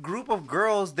this group of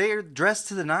girls, they're dressed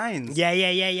to the nines. Yeah.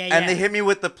 And they hit me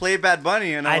with the play Bad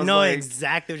Bunny, and I was know like,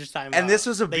 exactly what you're talking about. And this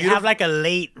was a beautiful. They have like a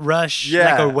late rush,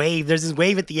 Yeah. like a wave. There's this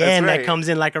wave at the end right. that comes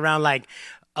in like around like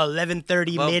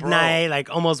 11:30 But midnight, bro. like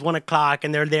almost 1 o'clock,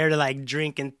 and they're there to like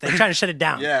drink and they're trying to shut it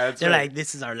down. Yeah, that's they're right. like,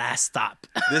 this is our last stop.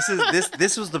 This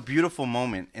was the beautiful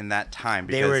moment in that time.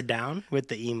 Because They were down with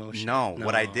the emo shit. No,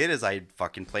 what I did is I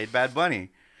fucking played Bad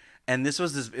Bunny. And it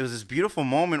was this beautiful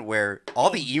moment where all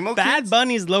the emo Bad kids,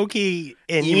 Bunny's low key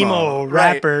an Emo, emo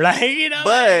right. rapper, like, you know.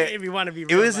 But like, if you want to be,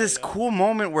 it was this cool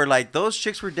moment where like those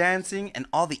chicks were dancing, and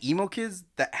all the emo kids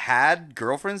that had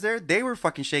girlfriends there, they were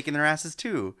fucking shaking their asses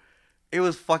too. It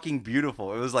was fucking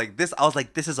beautiful. It was like this. I was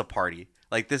like, this is a party.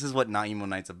 Like this is what Not Emo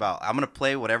Night's about. I'm gonna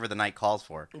play whatever the night calls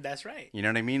for. That's right. You know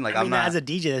what I mean? Like I mean, I'm not as a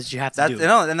DJ, that's what you have to do.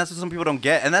 No, and that's what some people don't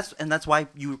get, and that's why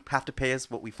you have to pay us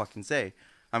what we fucking say.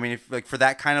 I mean, if like for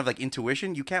that kind of like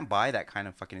intuition, you can't buy that kind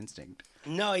of fucking instinct.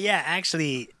 No, yeah,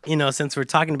 actually, since we're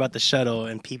talking about the shuttle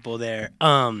and people there,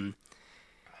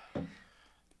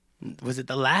 was it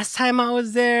the last time I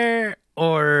was there?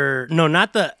 Or no,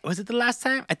 was it the last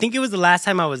time? I think it was the last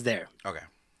time I was there. Okay.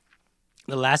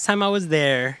 The last time I was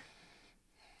there,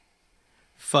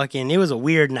 it was a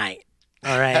weird night.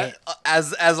 All right.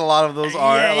 As a lot of those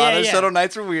are. A lot of shuttle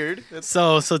nights are weird.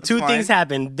 So two things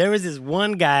happened. There was this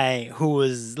one guy who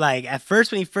was like, at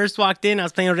first when he first walked in, I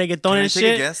was playing reggaeton and shit. Can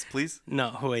I take a guess, please?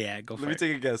 No. Oh yeah, go for it. Let me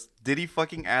take a guess. Did he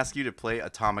fucking ask you to play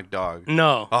Atomic Dog?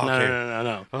 No. Oh, okay.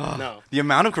 No. No. The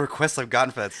amount of requests I've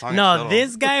gotten for that song. No,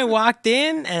 this guy walked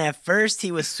in, and at first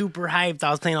he was super hyped.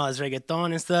 I was playing all his reggaeton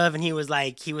and stuff, and he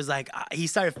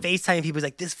started FaceTiming people. He's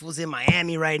like, this fool's in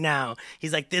Miami right now.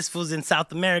 He's like, this fool's in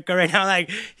South America right now.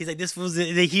 He's like, this fool's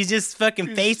he's just fucking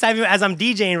FaceTiming as I'm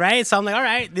DJing, right? So I'm like, all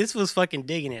right, this fool's fucking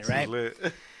digging it, right?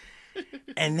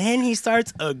 And then he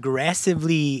starts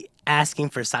aggressively asking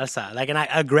for salsa. Like, and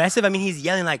aggressive, I mean, he's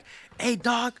yelling like, hey,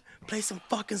 dog, play some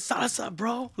fucking salsa,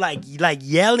 bro. Like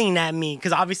yelling at me,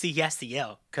 because obviously he has to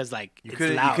yell, because like it's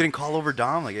loud. You couldn't call over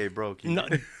Dom like, hey, bro,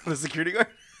 the security guard?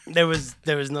 There was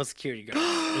no security guard.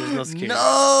 There was no security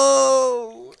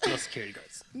guard. No security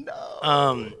guards.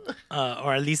 No.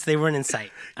 Or at least they weren't in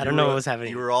sight. I don't know what was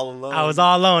happening. You were all alone. I was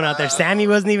all alone out there. Sammy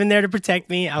wasn't even there to protect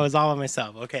me. I was all by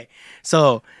myself. Okay.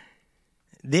 So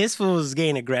this fool was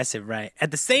getting aggressive, right?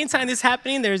 At the same time this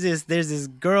happening, there's this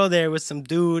girl there with some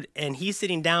dude, and he's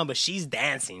sitting down, but she's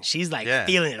dancing. She's like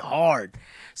feeling it hard.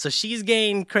 So she's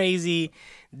getting crazy.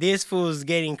 This fool's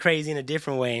getting crazy in a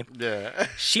different way. Yeah.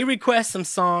 She requests some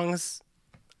songs.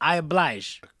 I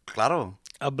oblige. Claro.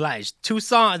 Obliged. 2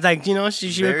 songs, like,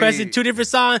 she requested 2 different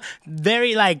songs.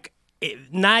 Very, like,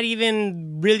 not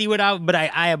even really but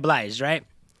I obliged, right?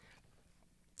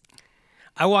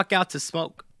 I walk out to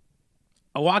smoke.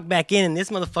 I walk back in, and this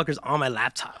motherfucker's on my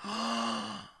laptop.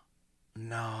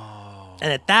 No.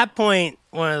 And at that point,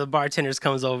 one of the bartenders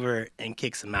comes over and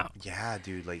kicks him out. Yeah,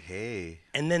 dude, like, hey.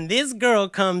 And then this girl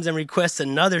comes and requests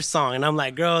another song, and I'm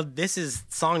like, girl, this is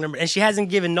song number, and she hasn't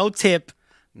given no tip.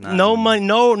 None. No money,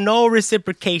 no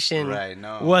reciprocation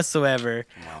whatsoever.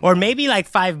 Or maybe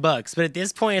like $5, but at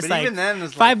this point it's like then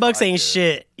it's $5 ain't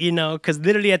shit, because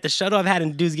literally at the shuttle I've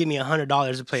had dudes give me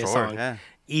 $100 to play a song,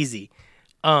 easy.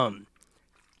 And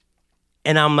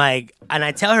I'm like, and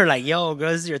I tell her like, yo,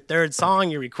 girl, this is your 3rd song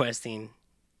you're requesting,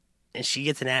 and she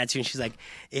gets an attitude, and she's like,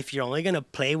 if you're only gonna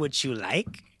play what you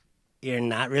like, you're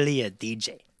not really a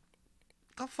DJ.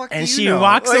 The fuck and do she you know?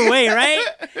 Walks away, right?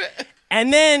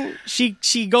 And then she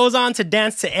goes on to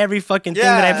dance to every fucking thing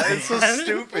that I play. It's so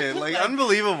stupid. Like,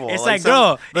 unbelievable. It's like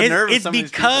girl, it's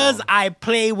because I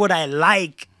play what I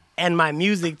like and my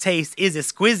music taste is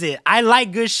exquisite. I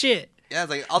like good shit. Yeah, it's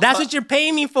like, that's what you're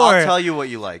paying me for. I'll tell you what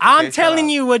you like. I'm telling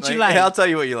you what you like. I'll tell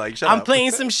you what you like. Shut up. I'm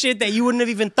playing some shit that you wouldn't have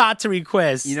even thought to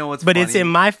request. You know what's But funny? it's in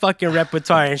my fucking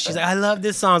repertoire. And she's like, I love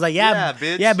this song. I was like, yeah,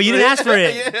 bitch. Yeah, but you didn't ask for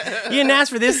it. You didn't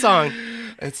ask for this song.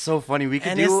 It's so funny. We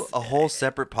could do a whole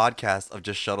separate podcast of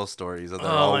just shuttle stories of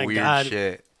all weird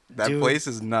shit. That place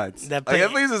is nuts. That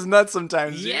place is nuts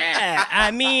sometimes. Yeah, I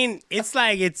mean, it's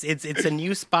like it's a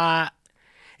new spot.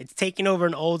 It's taking over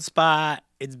an old spot.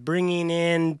 It's bringing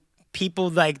in people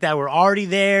like that were already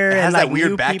there. It has and that like weird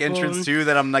new back people. entrance too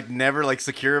that I'm like never like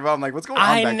secure about. I'm like, what's going on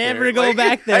back there? I never go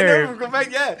back there. I never go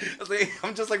back. Yeah,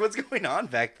 I'm just like, what's going on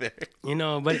back there? But you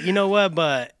know what?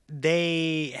 But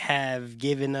they have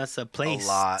given us a place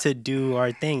to do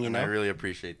our thing. I really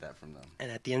appreciate that from them.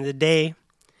 And at the end of the day,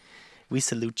 we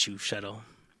salute you, shuttle.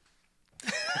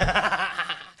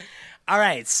 All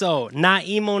right, so not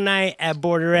emo night at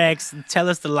Border X. Tell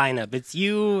us the lineup. It's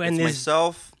you and it's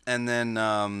myself, and then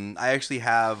I actually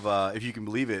have, if you can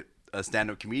believe it, a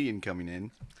stand-up comedian coming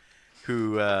in,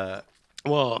 who.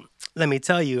 Well, let me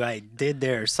tell you, I did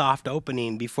their soft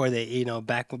opening before they,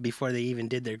 back before they even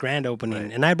did their grand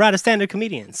opening, and I brought a stand-up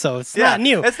comedian, so it's not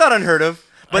new. It's not unheard of.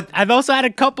 But I've also had a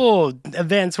couple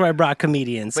events where I brought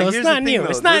comedians, so it's not new.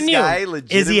 It's not new.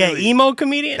 Is he an emo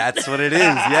comedian? That's what it is.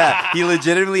 Yeah, he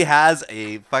legitimately has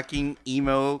a fucking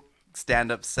emo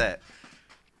stand-up set.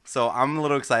 So I'm a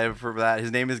little excited for that.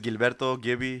 His name is Gilberto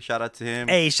Gibby. Shout out to him.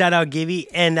 Hey, shout out Gibby.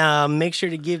 And make sure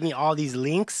to give me all these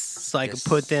links so I can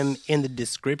put them in the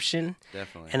description.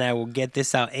 Definitely. And I will get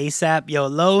this out ASAP. Yo,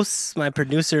 Los, my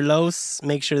producer Los,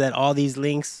 make sure that all these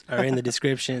links are in the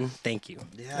description. Thank you.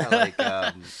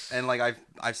 Yeah, and like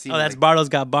I've seen. Oh, that's Bartles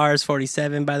Got Bars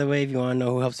 47, by the way, if you want to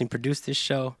know who helps me produce this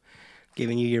show.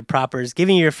 Giving you your propers,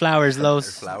 giving you your flowers,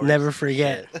 Los. Never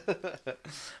forget.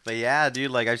 But yeah,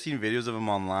 dude, like I've seen videos of him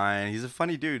online. He's a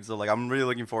funny dude. So like I'm really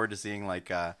looking forward to seeing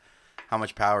like how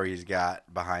much power he's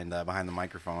got behind the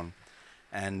microphone,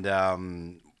 and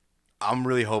I'm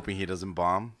really hoping he doesn't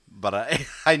bomb, but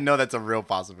I know that's a real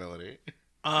possibility.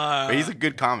 But he's a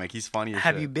good comic. He's funny as shit.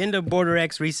 Have you been to Border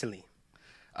X recently?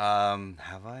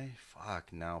 Have I?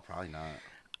 Fuck, no, probably not.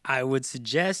 I would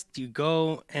suggest you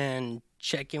go and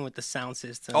check in with the sound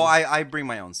system. Oh, I bring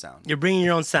my own sound. You're bringing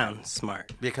your own sound.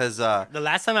 Smart. Because the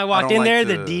last time I walked in there,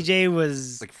 the DJ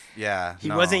was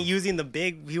he wasn't using the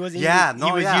big. He wasn't. He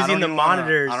was using the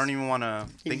monitors. I don't even want to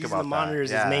think about the monitors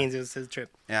that. as mains. It was his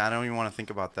trip. Yeah, I don't even want to think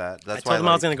about that. That's I told him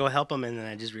I was gonna go help him, and then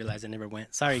I just realized I never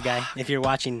went. Sorry, guy, if you're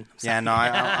watching. Yeah, no,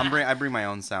 I bring my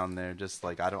own sound there. Just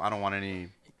like I don't want any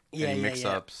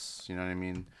mix-ups. You know what I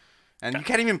mean? And you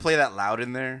can't even play that loud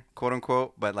in there, quote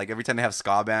unquote. But like every time they have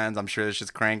ska bands, I'm sure it's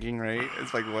just cranking, right?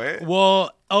 It's like what?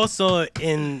 Well, also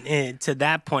in to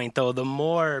that point though, the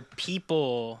more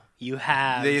people you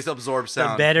have, they just absorb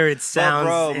sound. The better it sounds.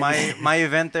 Bro, my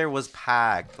event there was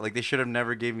packed. Like they should have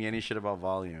never gave me any shit about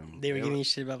volume. They were giving you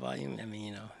shit about volume. I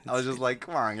mean, I was just like,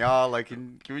 come on, y'all. Like,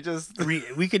 can we just?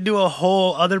 We could do a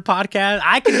whole other podcast.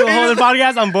 I could do a whole other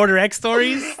podcast on Border X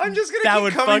stories. I'm just gonna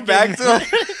keep coming back to.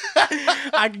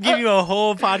 I could give you a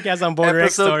whole podcast on Border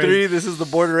X stories. Episode 3. This is the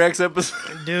Border X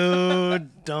episode. Dude,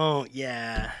 don't.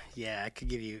 Yeah, I could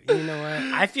give you. You know what?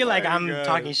 I feel like I'm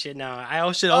talking shit now.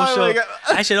 I should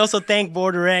also thank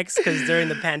Border X because during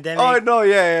the pandemic. Oh no,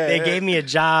 they gave me a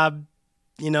job.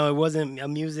 You know, it wasn't a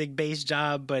music-based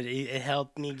job, but it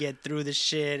helped me get through the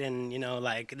shit, and you know,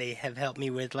 like they have helped me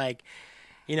with like.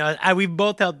 You know, we've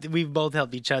both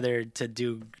helped each other to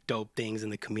do dope things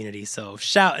in the community. So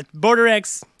shout Border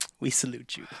X, we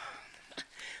salute you.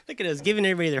 Look at us giving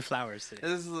everybody their flowers today.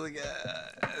 This is like,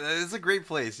 it's a great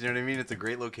place. You know what I mean? It's a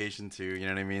great location too. You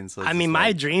know what I mean? So I mean,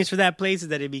 my dreams for that place is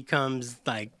that it becomes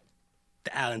like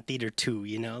the Allen Theater 2.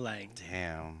 You know, like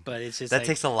damn. But it's just that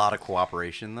takes a lot of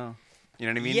cooperation though. You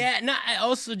know what I mean? Yeah, no. I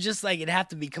also just like it have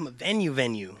to become a venue.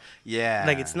 Yeah.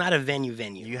 Like it's not a venue.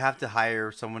 You have to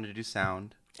hire someone to do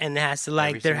sound. And it has to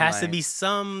there has to be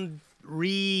some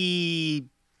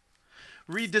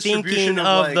redistribution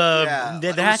of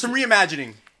some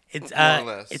reimagining.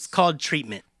 It's called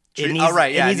treatment. It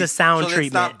needs a sound treatment.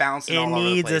 It's not bouncing all over the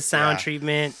place. It needs a sound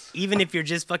treatment. Even if you're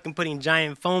just fucking putting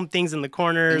giant foam things in the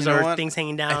corners or things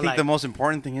hanging down. I think the most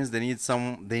important thing is they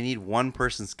need one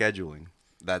person scheduling.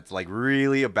 That's like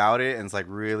really about it, and it's like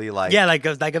really like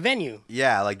like a venue.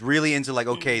 Yeah, like really into like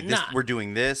we're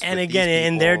doing this. And again,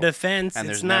 in their defense,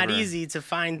 it's not easy to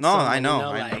find. No, someone, I know. You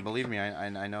know like, believe me,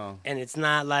 I know. And it's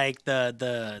not like the.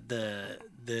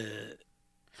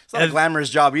 It's not a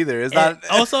glamorous job either. It's not.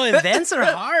 Also, events are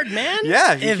hard, man.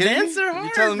 Yeah, events are hard.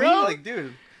 You're telling bro. me, like,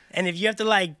 dude. And if you have to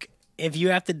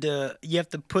you have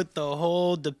to put the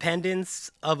whole dependence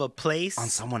of a place on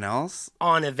someone else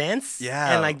on events.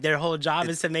 Yeah, and like their whole job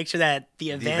is to make sure that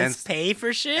the events pay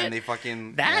for shit. And they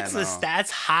fucking that's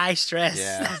high stress.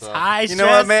 Yeah, that's high stress. You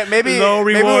know what? Maybe low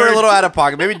reward. Maybe we're a little out of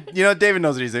pocket. Maybe David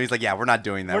knows what he's doing. He's like, yeah, we're not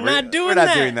doing that. We're not doing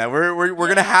that. We're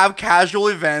gonna have casual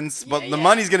events, but the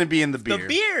money's gonna be in the beer. The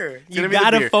beer. You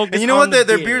gotta focus. And you know what?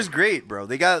 Their beer's great, bro.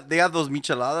 They got those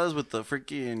micheladas with the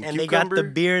freaking and cucumber. They got the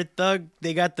beer thug.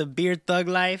 They got the beer thug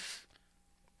life.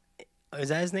 Is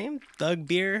that his name? Thug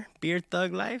Beer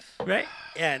Thug Life, right?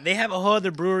 Yeah, they have a whole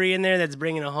other brewery in there that's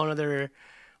bringing a whole other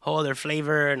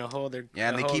flavor and a whole other. Yeah,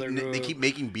 and they keep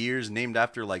making beers named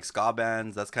after like ska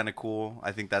bands. That's kind of cool.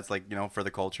 I think that's like for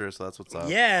the culture, so that's what's up.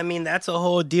 Yeah, I mean that's a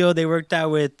whole deal they worked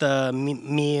out with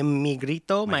Mi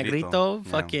Grito. Yeah.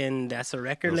 Fucking, that's a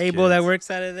record label that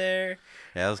works out of there.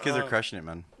 Yeah, those kids are crushing it,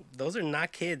 man. Those are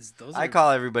not kids. I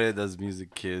call everybody that does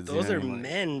music kids. Those are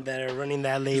men that are running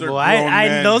that label.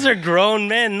 Those are grown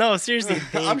men. No, seriously.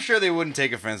 I'm sure they wouldn't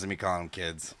take offense to me calling them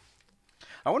kids.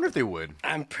 I wonder if they would.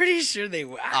 I'm pretty sure they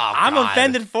would. I'm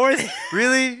offended for them.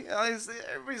 Really?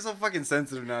 Everybody's so fucking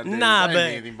sensitive nowadays. Nah,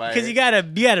 but because you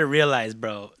gotta realize,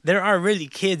 bro, there are really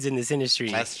kids in this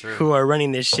industry. That's true. Who are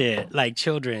running this shit like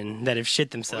children that have shit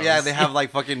themselves. Yeah, they have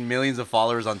like fucking millions of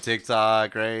followers on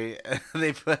TikTok, right?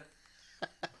 They put.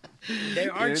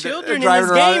 There are children in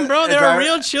this game, bro. There are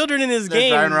real children in this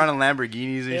game. They're driving around in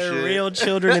Lamborghinis and shit. There are real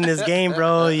children in this game,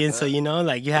 bro. And so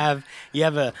like you have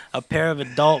a pair of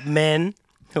adult men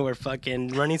who are fucking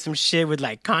running some shit with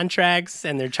like contracts,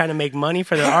 and they're trying to make money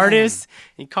for their artists.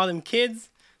 And you call them kids?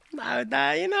 I'd be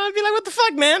like, what the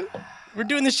fuck, man? We're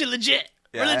doing this shit legit.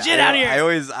 Yeah, we're legit out here. I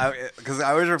always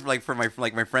like for my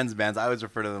friends' bands, I always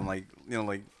refer to them like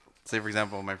say, for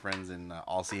example, my friends in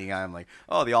All Seeing Eye, I'm like,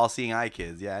 oh, the All Seeing Eye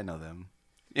kids. Yeah, I know them.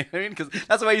 You know what I mean? Because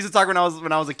that's what I used to talk when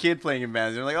I was a kid playing in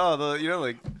bands. You're like, oh,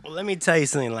 Well, let me tell you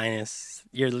something, Linus.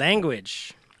 Your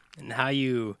language and how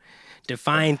you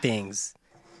define things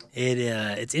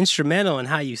it's instrumental in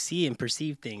how you see and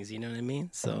perceive things. You know what I mean?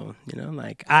 So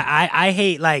like I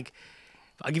hate like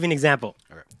I'll give you an example.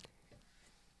 Okay.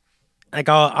 Like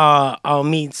I'll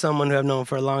meet someone who I've known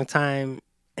for a long time,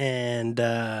 and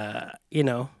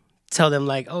tell them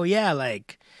like, oh yeah,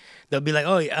 like they'll be like,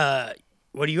 oh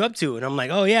what are you up to? And I'm like,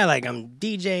 oh yeah, like I'm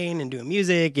DJing and doing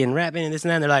music and rapping and this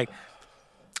and that. And they're like,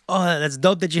 oh, that's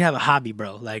dope that you have a hobby,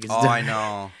 bro. Like, it's Oh, dope. I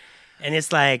know. And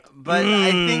it's like, But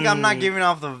I think I'm not giving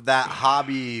off that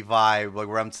hobby vibe, like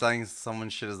where I'm selling someone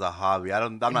shit as a hobby.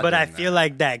 I'm not. But I doing feel that.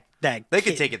 like that They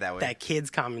could take it that way. That kid's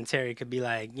commentary could be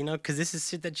like, because this is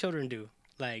shit that children do.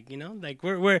 Like, like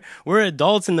we're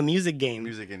adults in the music game.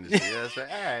 Music industry. Yeah, that's right.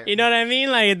 All right. You know what I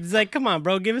mean? Like, it's like, come on,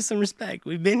 bro, give us some respect.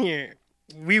 We've been here.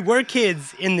 We were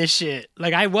kids in this shit.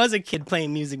 Like, I was a kid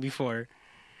playing music before.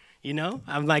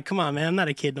 I'm like, come on, man, I'm not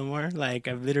a kid no more. Like,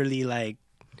 I've literally like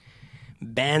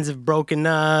bands have broken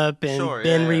up and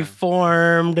been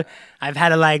reformed. I've had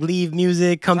to like leave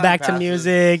music, come back to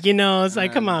music. It's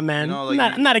like, come on, man.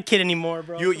 I'm not a kid anymore,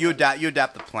 bro. You adapt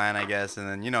the plan, I guess, and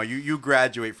then you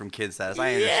graduate from kid status.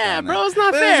 I understand. Yeah, that. bro, it's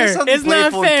not But fair. It's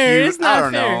not fair. It's not I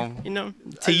don't fair. know.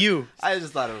 To you. I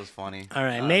just thought it was funny. All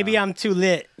right, maybe I'm too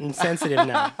lit and sensitive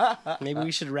now. Maybe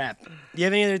we should rap. Do you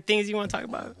have any other things you want to talk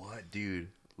about? What, dude?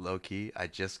 Low key, I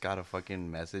just got a fucking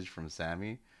message from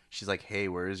Sammy. She's like, "Hey,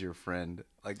 where is your friend?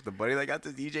 Like the buddy that got the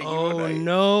DJ." Oh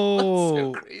no! That's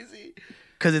so crazy.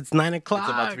 Because it's 9 o'clock. It's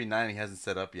about to be 9 and he hasn't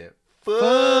set up yet. Fuck!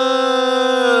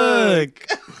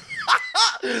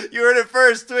 You heard it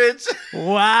first, Twitch.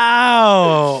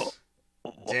 Wow.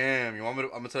 Damn, I'm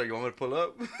gonna tell you. You want me to pull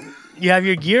up? You have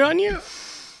your gear on you?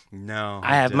 No.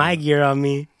 I have my gear on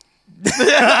me. You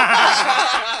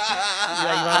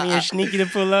want me or SHNEAKY to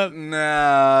pull up?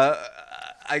 Nah.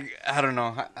 I don't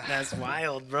know. That's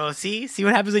wild, bro. See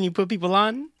what happens when you put people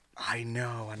on? I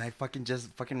know, and I just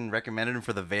recommended him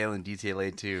for the Veil and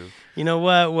DTLA too. You know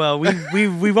what? Well,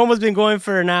 we've almost been going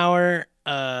for an hour.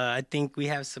 I think we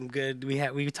have some good.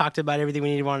 We talked about everything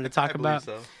we wanted to talk about.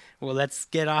 So. Well, let's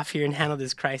get off here and handle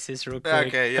this crisis real quick.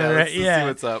 Okay, yeah. Let's see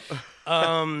what's up.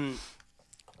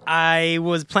 I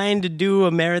was planning to do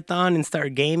a marathon and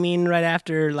start gaming right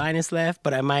after Linus left,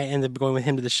 but I might end up going with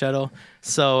him to the shuttle.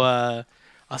 So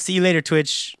I'll see you later,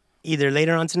 Twitch. Either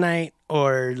later on tonight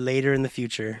or later in the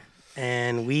future.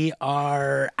 And we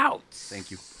are out.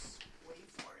 Thank you. Wait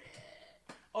for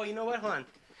it. Oh, you know what? Hold on.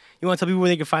 You want to tell people where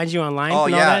they can find you online? Oh,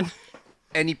 and yeah. all that?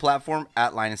 Any platform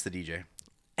at Linus the DJ.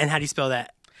 And how do you spell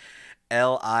that?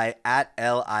 LINUS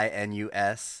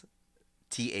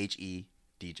THE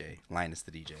DJ. Linus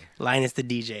the DJ. Linus the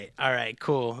DJ. All right,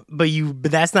 cool. But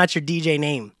that's not your DJ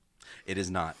name. It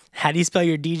is not. How do you spell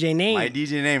your DJ name? My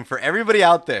DJ name, for everybody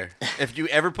out there, if you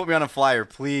ever put me on a flyer,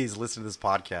 please listen to this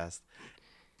podcast.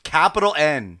 Capital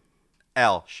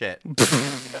N-L. Shit.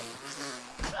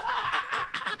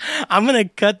 I'm gonna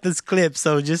cut this clip,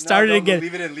 so just start it again.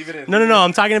 Leave it in. No.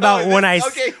 I'm talking about when I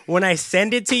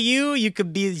send it to you. You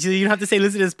could be. You don't have to say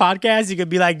listen to this podcast. You could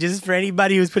be like, just for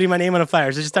anybody who's putting my name on a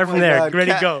flyer. So just start from there. God.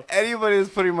 Ready, go. Anybody who's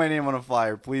putting my name on a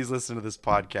flyer, please listen to this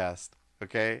podcast.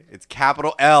 Okay, it's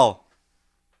capital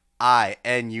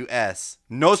LINUS,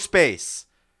 no space.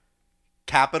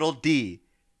 Capital DAYZ.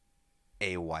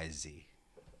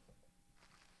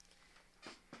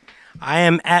 I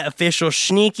am at official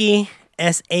SHNEAKY.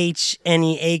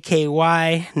 SHNEAKY,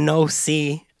 no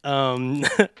C.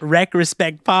 Rec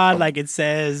Respect Pod, like it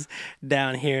says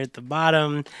down here at the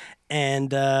bottom.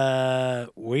 And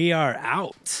we are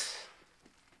out.